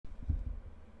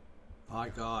Hi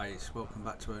guys, welcome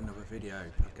back to another video.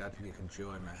 I'm glad you can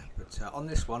join me. But on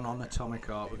this one, on Atomic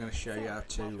Art, we're going to show you how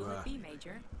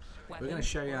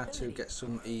to get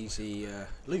some easy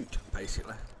loot,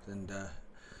 basically, and to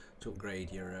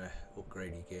upgrade your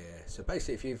gear. So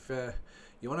basically, if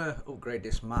you want to upgrade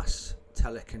this mass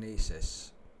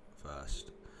telekinesis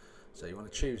first, so you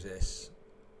want to choose this,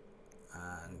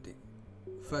 and the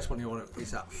first one you want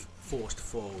is that forced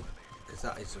fall, because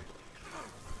that is you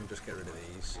can just get rid of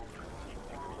these.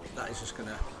 That is just going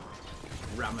to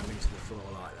ram them into the floor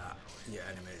like that, your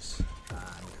enemies,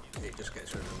 and it just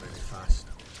gets rid of them really fast.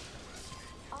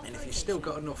 And if you've still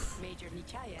got enough Major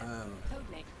Nechaev,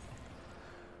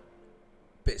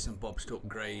 bits and bobs to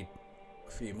upgrade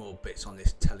a few more bits on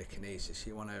this telekinesis,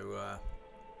 you want to,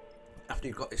 after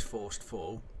you've got this forced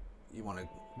fall, you want to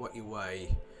work your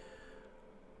way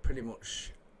pretty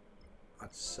much,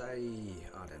 I'd say,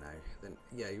 I don't know, then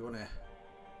yeah, you want to,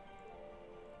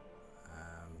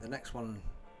 the next one,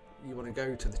 you want to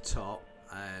go to the top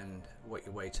and work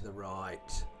your way to the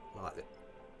right, like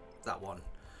that one.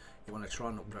 You want to try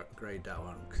and upgrade that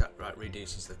one, because that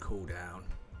reduces the cooldown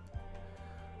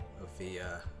of the,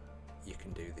 you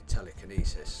can do the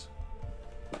telekinesis.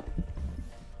 And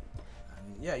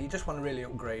yeah, you just want to really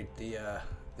upgrade the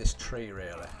this tree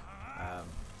really.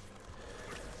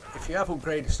 If you have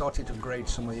started to upgrade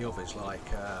some of the others, like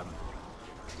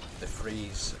the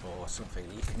freeze or something,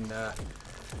 you can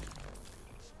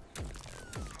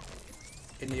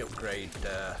in the upgrade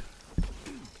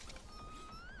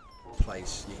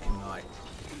place, you can like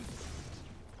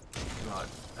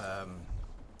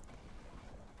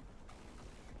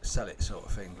sell it, sort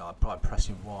of thing, like by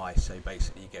pressing Y. So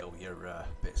basically, you get all your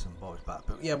bits and bobs back.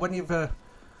 But yeah, when you've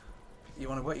you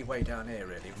want to work your way down here,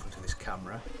 really, in front of this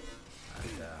camera,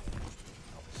 and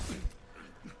obviously,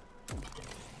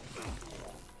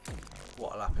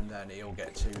 what'll happen then? You'll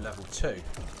get to level 2.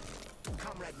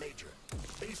 Comrade Major,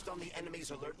 based on the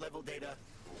enemy's alert level data,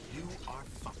 you are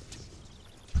fucked.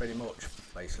 Pretty much,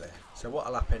 basically. So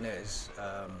what'll happen is,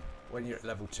 when you're at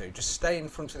level 2, just stay in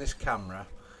front of this camera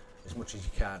as much as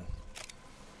you can.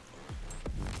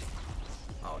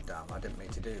 Oh damn, I didn't mean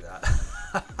to do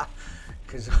that.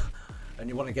 And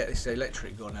you want to get this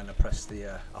electric gun, and I press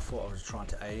the, I thought I was trying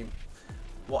to aim.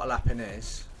 What'll happen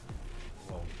is,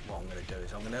 well, what I'm going to do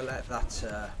is I'm going to let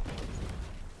that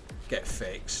get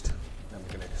fixed. Then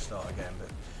we're going to start again, but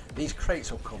these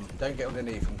crates will come. Don't get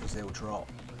underneath them because they'll drop.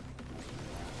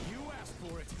 You asked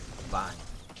for it. Bang.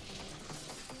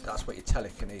 That's what your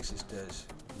telekinesis does.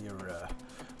 You're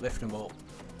lifting them up,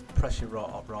 press your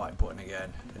right button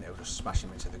again, and it'll just smash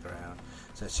them into the ground.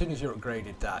 So as soon as you're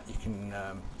upgraded that, you can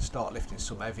start lifting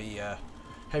some heavy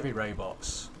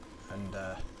robots. And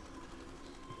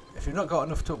if you've not got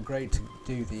enough to upgrade to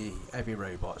do the heavy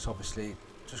robots, obviously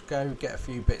just go get a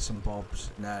few bits and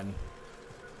bobs, and then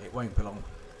it won't be long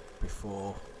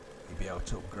before you'll be able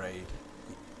to upgrade.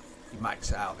 You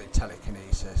max out the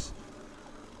telekinesis,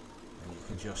 and you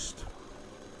can just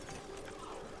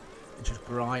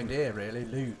grind here, really,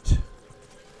 loot.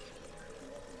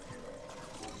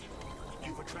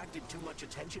 You've attracted too much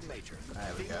attention, Major.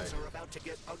 There we go. Things are about to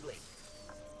get ugly.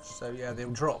 So yeah,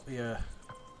 they'll drop your,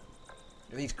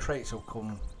 these crates will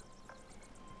come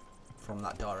from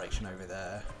that direction over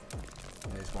there.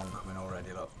 There's one coming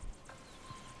already, look.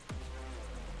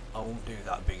 I won't do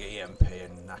that big EMP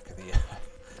and knacker the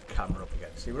camera up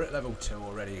again. See, we're at level 2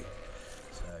 already.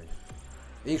 So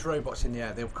these robots in the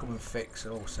air, they'll come and fix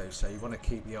also. So you want to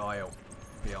keep the eye up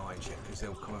behind you, because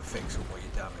they'll come and fix all what you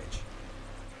damage.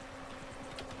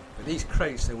 But these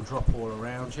crates, they'll drop all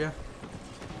around you.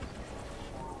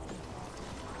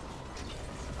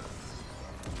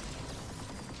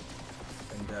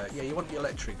 Yeah, you want the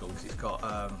electric gun because it's got,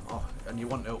 and you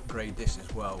want to upgrade this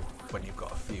as well when you've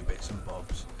got a few bits and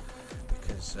bobs,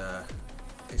 because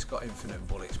it's got infinite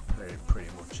bullets pretty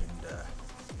much, and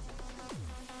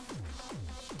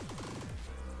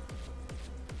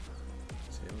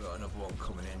so we've got another one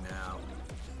coming in now.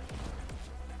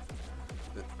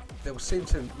 There will seem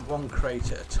to one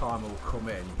crate at a time will come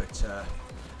in, but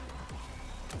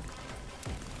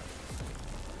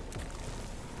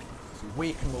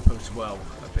weaken them up as well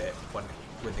a bit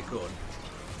with the gun.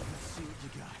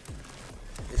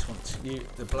 This one,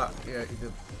 the black, yeah,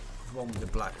 the one with the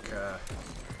black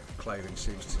clothing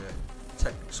seems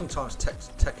to sometimes take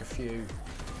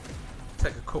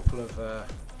a couple of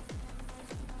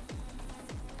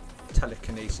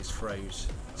telekinesis throws,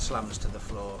 slams to the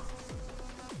floor.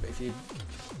 But if you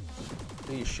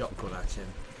do your shotgun at him,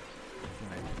 you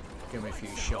know, give him a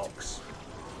few shocks,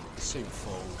 he soon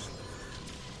falls.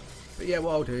 But yeah,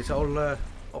 what I'll do is I'll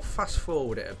fast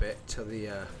forward it a bit to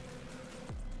the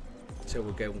until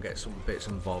we go and get some bits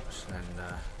and bobs and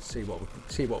see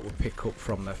what we pick up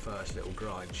from the first little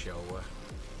grind, shall we?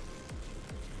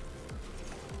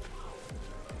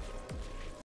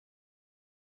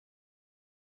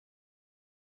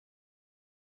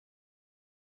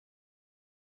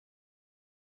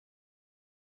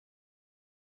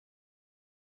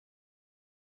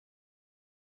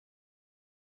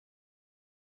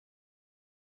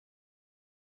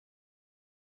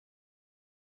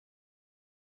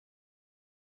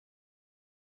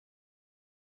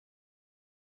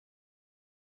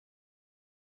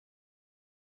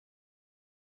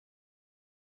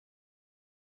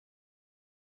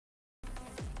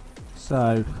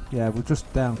 So yeah, we're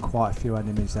just down quite a few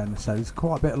enemies then, so there's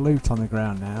quite a bit of loot on the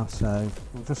ground now, so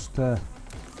we'll just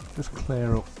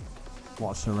clear up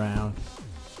what's around.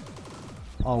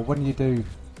 Oh, when you do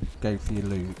go for your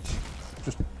loot,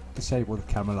 just disable the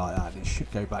camera like that and it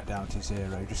should go back down to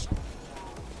 0. Just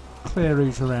clear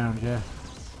who's around you.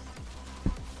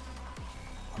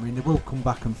 I mean, they will come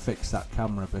back and fix that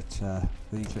camera, but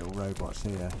these little robots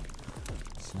here,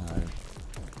 so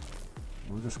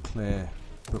we'll just clear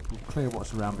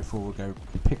what's around before we go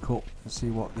pick up and see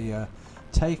what the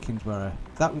takings were.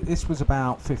 This was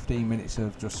about 15 minutes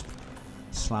of just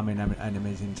slamming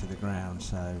enemies into the ground,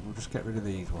 so we'll just get rid of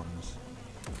these ones.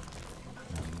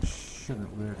 Shouldn't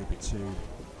really be too.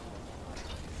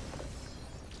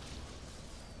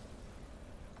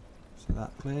 So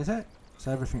that clears it.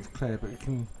 So everything's clear, but you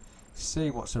can see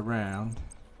what's around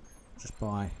just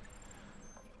by.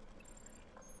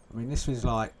 I mean, this was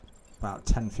like about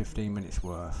 10-15 minutes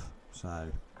worth, so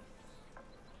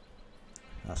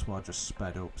that's why I just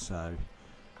sped up. So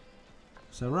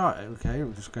right, okay,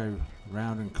 we'll just go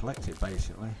round and collect it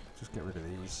basically. Just get rid of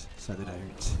these so they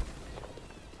don't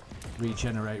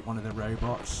regenerate one of the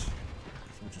robots.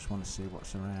 We just want to see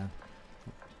what's around.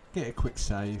 Get a quick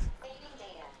save,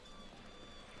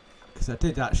 because I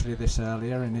did actually this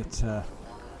earlier and it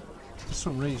for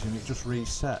some reason it just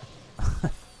reset.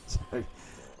 So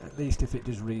at least if it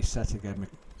does reset again,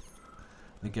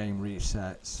 the game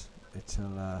resets,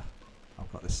 it'll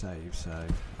I've got the save, so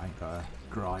I ain't got to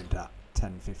grind at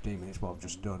 10-15 minutes what I've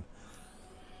just done.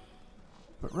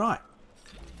 But right,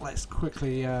 let's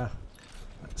quickly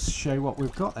let's show what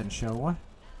we've got then, shall we?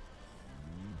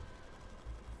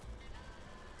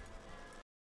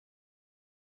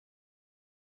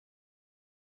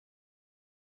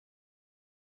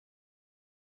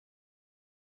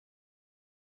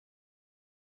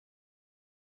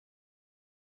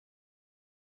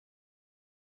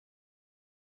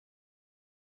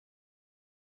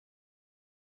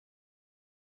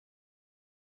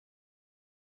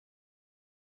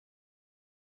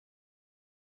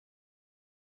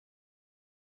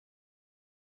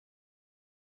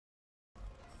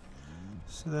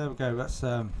 So there we go. That's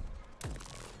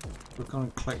we've gone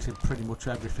and collected pretty much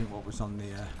everything what was on the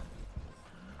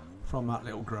from that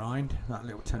little grind, that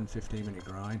little 10-15 minute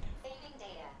grind.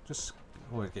 Just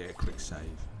always get a quick save,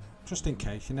 just in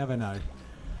case. You never know.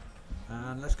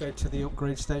 And let's go to the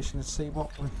upgrade station and see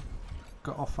what we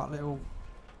got off that little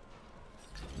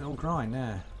grind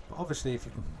there. But obviously, if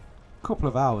you can, a couple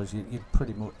of hours, you'd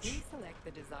pretty much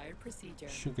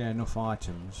should get enough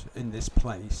items in this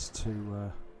place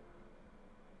to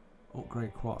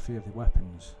upgrade quite a few of the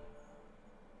weapons.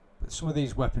 But some of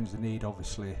these weapons need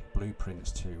obviously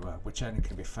blueprints to which only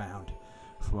can be found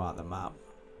throughout the map.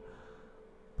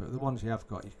 But the ones you have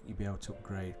got, you'll be able to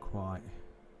upgrade quite,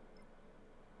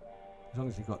 as long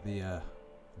as you've got the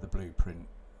blueprint.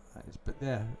 That is. But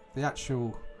there, the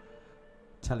actual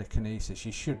telekinesis,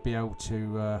 you should be able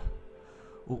to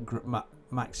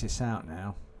max this out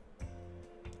now.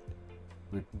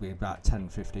 Would be about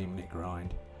 10-15 minute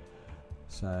grind.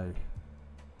 So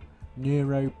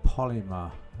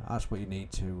neuropolymer, that's what you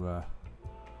need to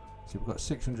so we've got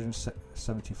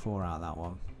 674 out of that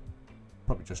one.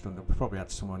 Probably just under, we probably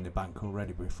had someone in the bank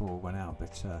already before we went out,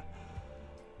 but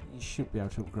you should be able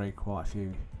to upgrade quite a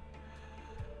few.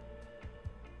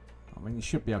 I mean, you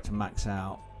should be able to max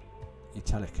out your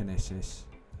telekinesis,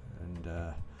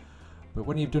 and but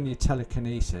when you've done your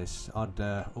telekinesis, I'd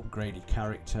upgrade your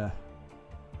character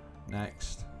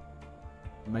next.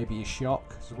 Maybe your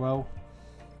shock as well.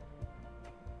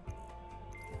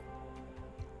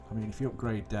 I mean, if you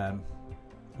upgrade them,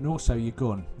 and also your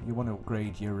gun, you want to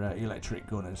upgrade your electric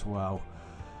gun as well,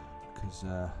 because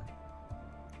I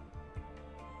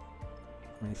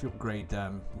mean, if you upgrade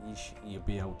them, you'll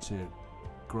be able to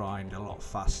grind a lot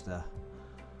faster.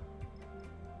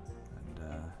 And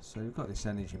so you've got this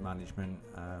energy management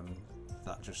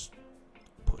that just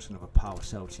puts another power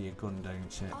cell to your gun,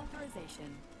 don't it?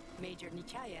 Authorization. Major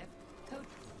Nechaev, code.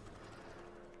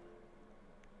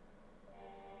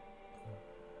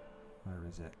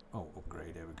 is it? Oh,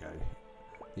 upgrade, here we go.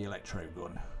 The electro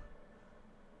gun.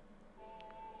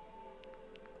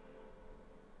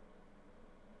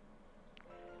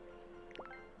 So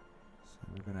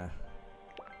we're gonna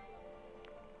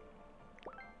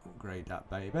upgrade that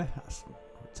baby. That's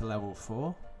to level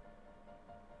 4.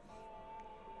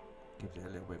 Gives it a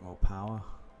little bit more power.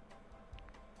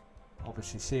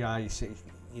 Obviously, see how you see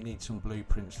you need some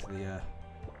blueprints for the.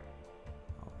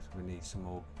 We need some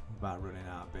more. About running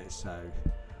out a bit, so.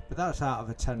 But that's out of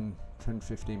a 10-15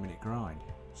 minute grind.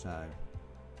 So.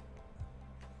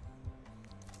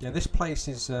 Yeah, this place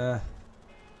is.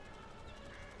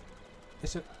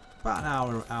 It's about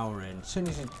an hour in. As soon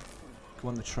as you go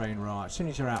on the train right, as soon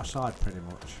as you're outside, pretty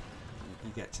much,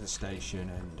 you get to the station,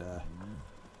 and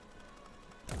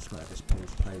that's where this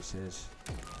place is.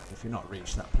 If you've not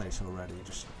reached that place already,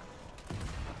 just.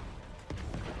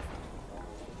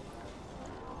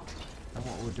 And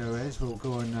what we'll do is we'll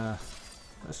go and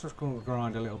let's just go and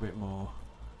grind a little bit more,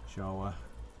 shall we?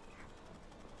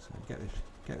 So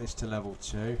get this to level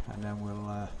 2, and then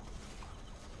we'll.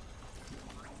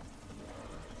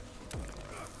 Is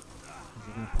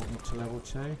it going to put me up to level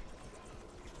 2?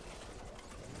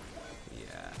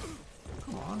 Yeah.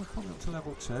 Come on, put me up to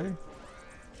level 2.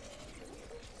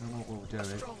 And what we'll do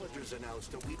is,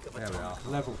 there we are,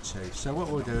 level 2. So what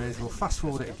we'll do is we'll fast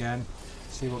forward it again,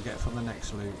 see what we'll get from the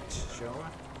next loot, shall we?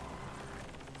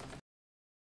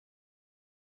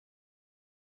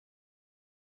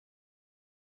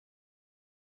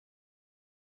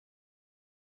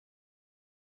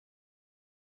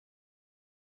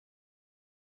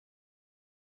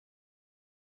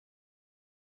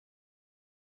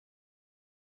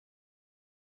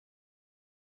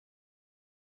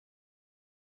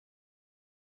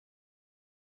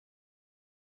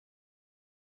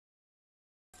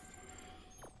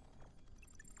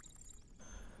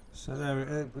 So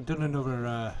there, we've done another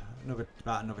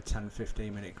about another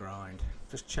 10-15 minute grind.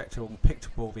 Just checked up and picked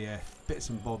up all the bits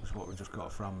and bobs what we just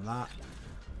got from that.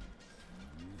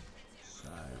 So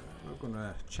we're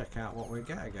gonna check out what we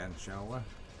get again, shall we?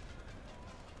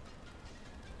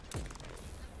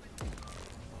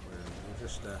 We'll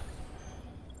just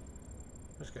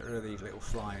get rid of these little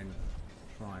flying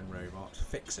robots,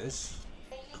 fixers.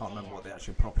 Can't remember what they're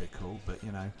actually properly called, but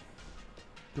you know.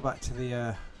 Go back to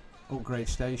the upgrade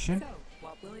station. So,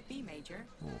 what will it be, Major?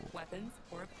 Ooh. Weapons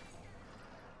or?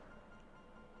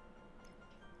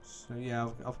 So yeah,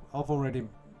 I've already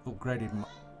upgraded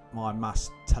my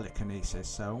mass telekinesis,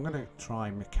 so I'm going to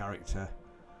try my character,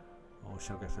 or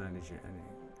shall I go for energy?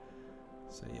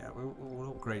 So yeah, we'll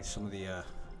upgrade some of the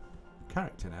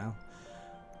character now,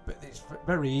 but it's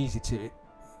very easy to.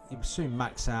 You soon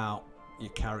max out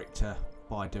your character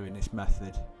by doing this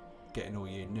method, getting all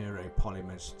your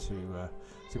neuropolymers to.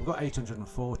 So we've got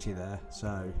 840 there,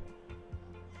 so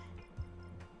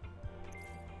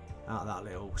out of that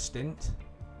little stint,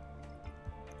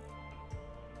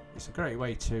 it's a great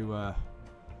way to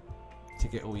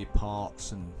get all your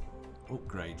parts and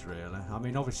upgrades. Really, I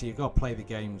mean, obviously you've got to play the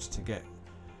games to get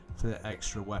for the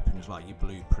extra weapons like your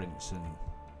blueprints and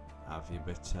have you,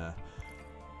 but.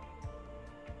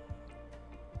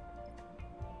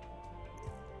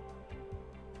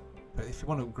 But if you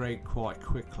want to upgrade quite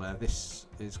quickly, this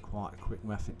is quite a quick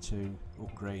method to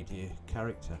upgrade your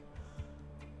character.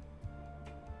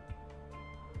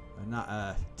 And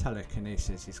that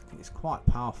telekinesis is quite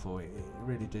powerful. It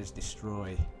really does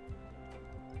destroy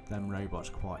them robots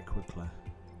quite quickly.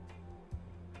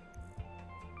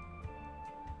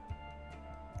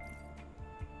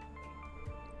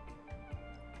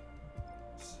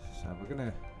 So we're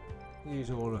going to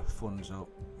use all the funds up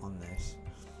on this.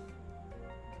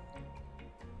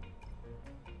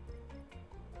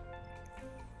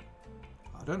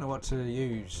 I don't know what to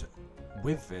use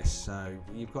with this, so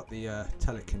you've got the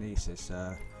telekinesis.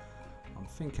 I'm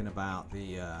thinking about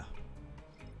the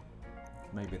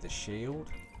maybe the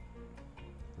shield,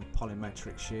 the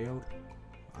polymetric shield.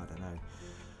 I don't know,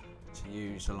 to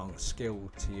use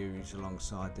to use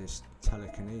alongside this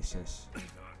telekinesis.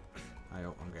 I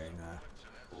hope I'm getting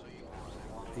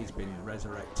he's been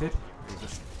resurrected. We'll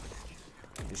just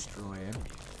destroy him.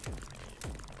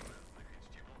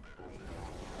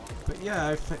 But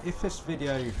yeah, if this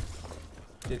video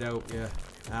did help you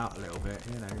out a little bit,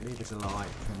 you know, leave us a like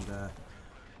and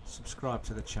subscribe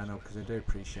to the channel, because I do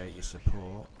appreciate your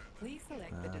support. Please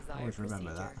select the desired always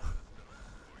remember procedure. that.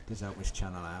 It does help this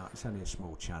channel out. It's only a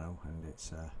small channel, and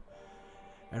it's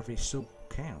every sub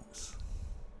counts.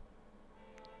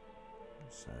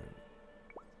 So,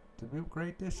 did we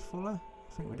upgrade this fuller?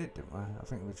 I think we did, didn't we? I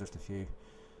think it was just a few.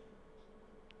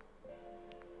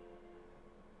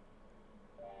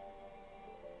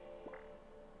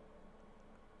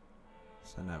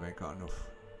 So now we've got enough.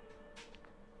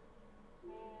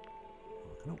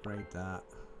 We can upgrade that.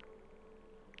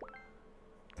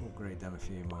 Upgrade them a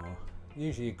few more.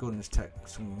 Usually your guns take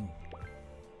some...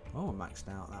 Oh, I maxed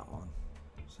out that one.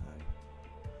 So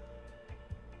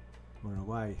we're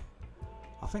away.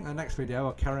 I think the next video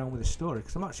I'll carry on with the story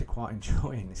because I'm actually quite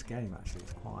enjoying this game. Actually,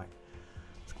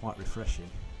 it's quite refreshing.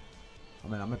 I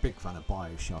mean, I'm a big fan of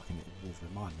BioShock, and it will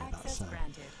remind me of that. So,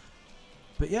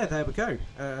 but yeah, there we go.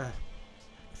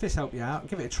 If this helped you out,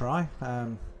 give it a try.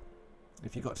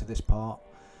 If you got to this part,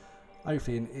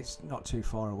 hopefully it's not too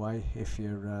far away. If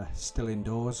you're still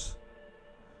indoors.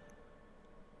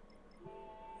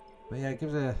 But yeah,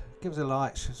 give us a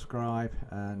like, subscribe,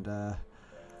 and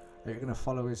if you're going to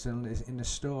follow us in the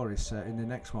story. So in the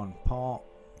next one, how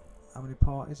many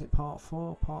part is it? Part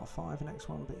 4, part 5, the next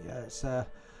one. But yeah,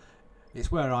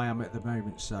 it's where I am at the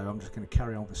moment. So I'm just going to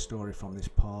carry on the story from this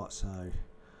part. So,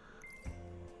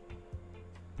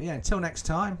 but yeah, until next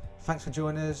time, thanks for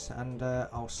joining us, and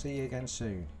I'll see you again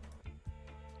soon.